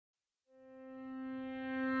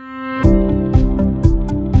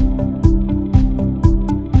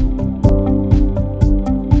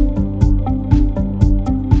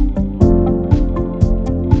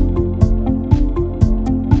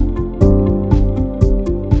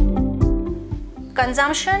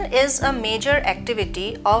Consumption is a major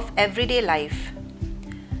activity of everyday life.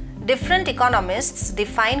 Different economists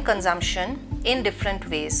define consumption in different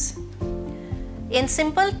ways. In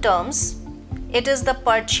simple terms, it is the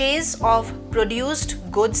purchase of produced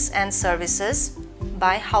goods and services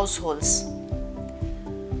by households.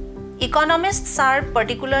 Economists are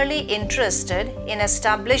particularly interested in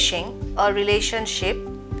establishing a relationship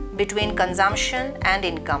between consumption and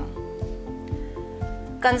income.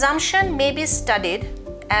 Consumption may be studied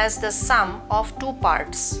as the sum of two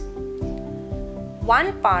parts.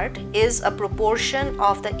 One part is a proportion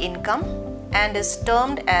of the income and is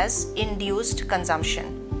termed as induced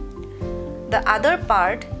consumption. The other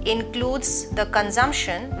part includes the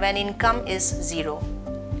consumption when income is zero.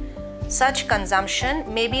 Such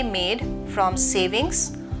consumption may be made from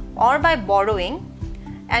savings or by borrowing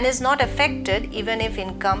and is not affected even if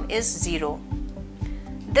income is zero.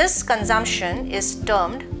 This consumption is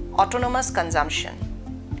termed autonomous consumption.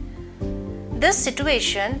 This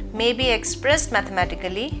situation may be expressed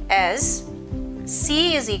mathematically as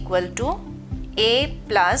C is equal to A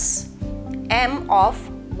plus M of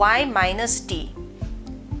Y minus T.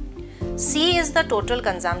 C is the total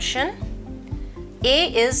consumption,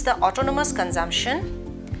 A is the autonomous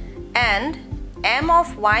consumption, and M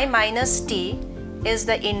of Y minus T is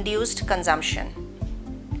the induced consumption.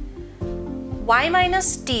 Y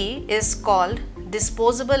minus T is called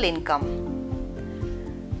disposable income.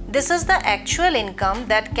 This is the actual income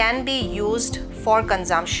that can be used for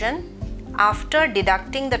consumption after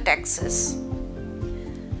deducting the taxes.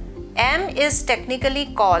 M is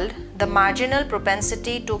technically called the marginal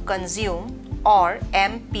propensity to consume, or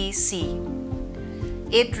MPC.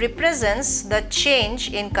 It represents the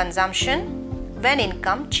change in consumption when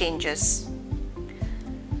income changes.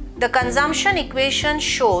 The consumption equation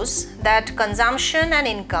shows that consumption and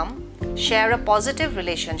income share a positive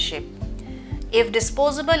relationship. If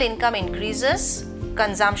disposable income increases,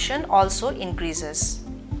 consumption also increases.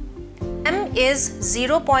 M is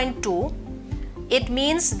 0.2. It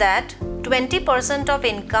means that 20% of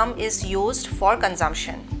income is used for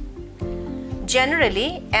consumption.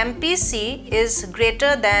 Generally, MPC is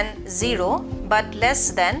greater than 0 but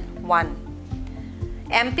less than 1.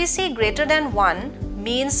 MPC greater than 1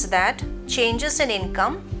 means that changes in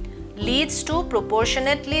income leads to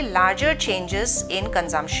proportionately larger changes in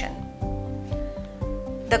consumption.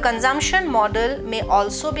 The consumption model may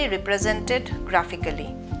also be represented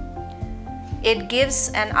graphically. It gives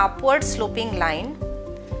an upward sloping line,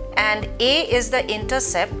 and A is the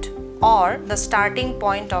intercept or the starting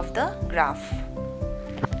point of the graph.